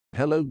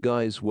Hello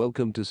guys,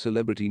 welcome to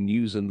Celebrity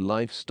News and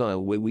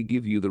Lifestyle, where we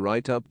give you the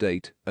right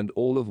update and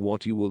all of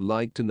what you will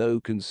like to know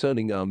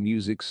concerning our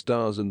music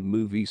stars and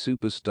movie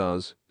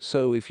superstars.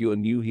 So if you're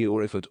new here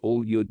or if at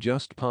all you're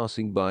just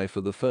passing by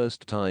for the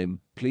first time,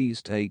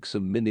 please take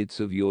some minutes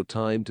of your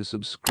time to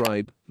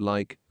subscribe,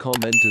 like,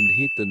 comment and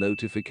hit the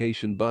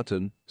notification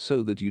button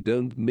so that you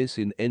don't miss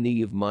in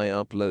any of my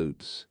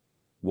uploads.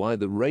 Why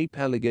the rape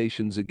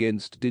allegations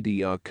against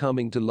Diddy are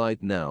coming to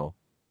light now.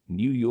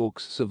 New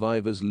York's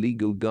survivors'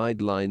 legal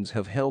guidelines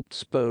have helped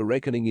spur a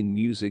reckoning in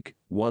music,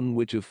 one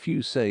which a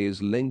few say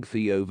is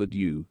lengthy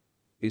overdue.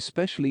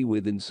 Especially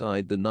with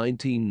inside the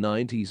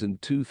 1990s and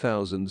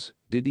 2000s,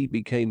 Diddy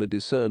became a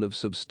discern of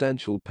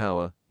substantial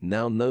power,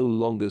 now no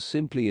longer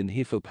simply in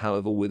hip-hop,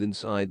 however, with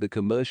inside the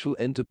commercial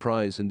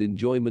enterprise and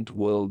enjoyment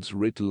worlds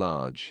writ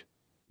large.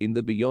 In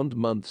the beyond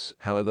months,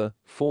 however,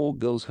 4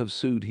 girls have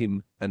sued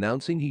him,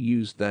 announcing he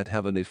used that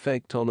have an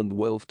effect on and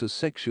wealth to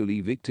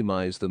sexually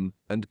victimize them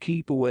and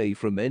keep away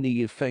from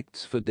any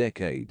effects for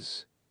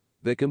decades.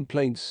 Their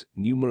complaints,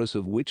 numerous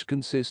of which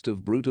consist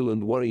of brutal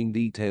and worrying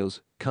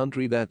details,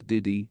 country that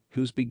Diddy,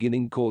 whose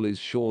beginning call is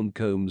Sean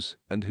Combs,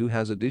 and who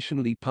has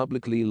additionally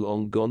publicly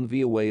long gone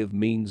via way of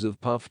means of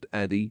Puffed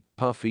Addy,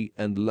 Puffy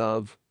and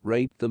Love,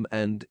 raped them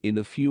and, in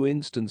a few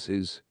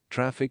instances,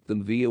 trafficked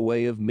them via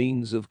way of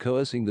means of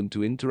coercing them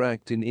to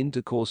interact in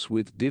intercourse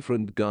with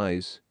different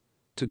guys.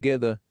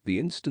 Together, the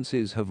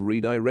instances have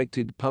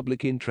redirected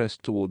public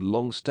interest toward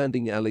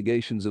long-standing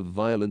allegations of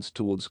violence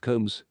towards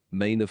Combs,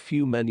 main a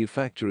few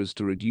manufacturers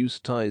to reduce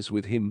ties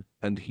with him,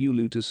 and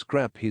Hulu to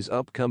scrap his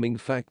upcoming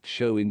fact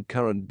show in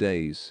current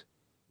days.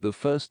 The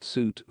first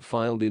suit,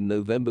 filed in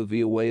November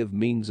via way of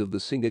means of the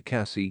singer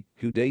Cassie,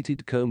 who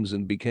dated Combs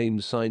and became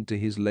signed to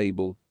his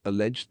label,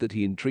 alleged that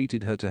he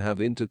entreated her to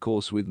have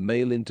intercourse with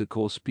male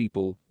intercourse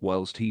people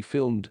whilst he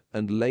filmed,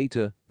 and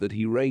later, that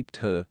he raped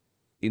her.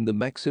 In the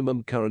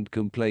maximum current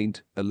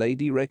complaint, a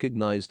lady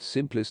recognized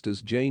simplest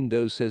as Jane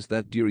Doe says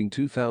that during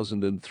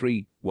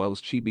 2003,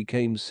 whilst she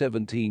became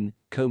 17,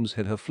 Combs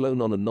had her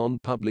flown on a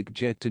non-public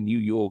jet to New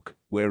York,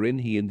 wherein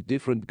he and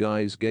different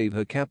guys gave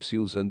her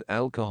capsules and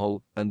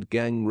alcohol and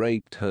gang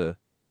raped her.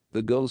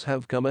 The girls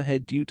have come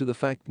ahead due to the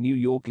fact New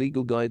York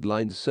legal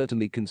guidelines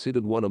certainly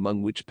considered one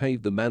among which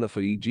paved the manner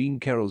for E. Jean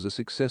Carroll's A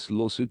Success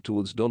lawsuit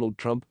towards Donald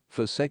Trump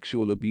for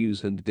sexual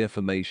abuse and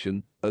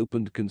defamation,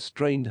 opened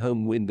constrained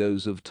home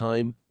windows of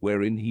time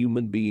wherein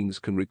human beings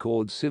can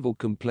record civil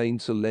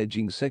complaints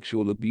alleging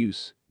sexual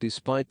abuse,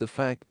 despite the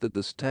fact that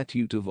the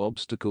statute of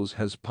obstacles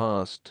has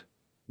passed.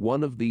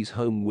 One of these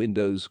home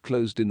windows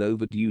closed in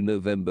overdue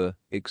November,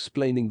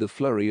 explaining the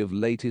flurry of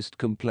latest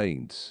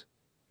complaints.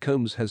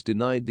 Combs has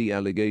denied the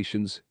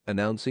allegations,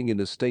 announcing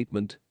in a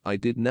statement, "I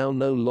did now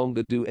no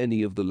longer do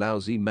any of the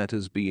lousy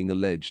matters being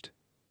alleged.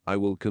 I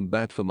will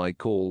combat for my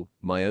call,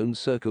 my own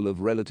circle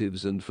of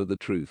relatives and for the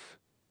truth."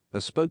 A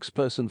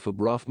spokesperson for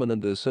Brafman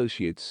and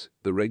Associates,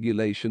 the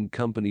regulation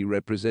company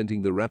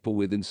representing the rapper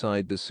with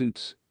inside the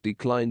suits,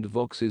 declined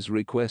Vox's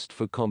request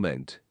for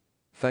comment.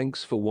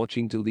 Thanks for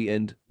watching till the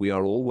end. We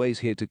are always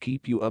here to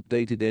keep you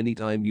updated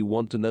anytime you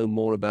want to know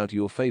more about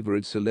your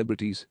favorite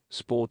celebrities,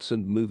 sports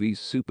and movies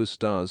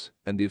superstars,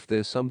 and if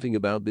there's something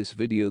about this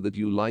video that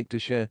you like to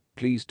share,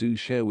 please do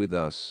share with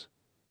us.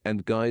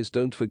 And guys,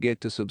 don't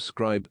forget to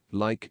subscribe,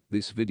 like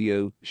this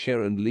video,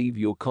 share and leave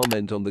your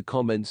comment on the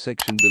comment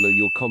section below.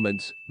 Your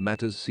comments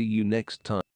matters. See you next time.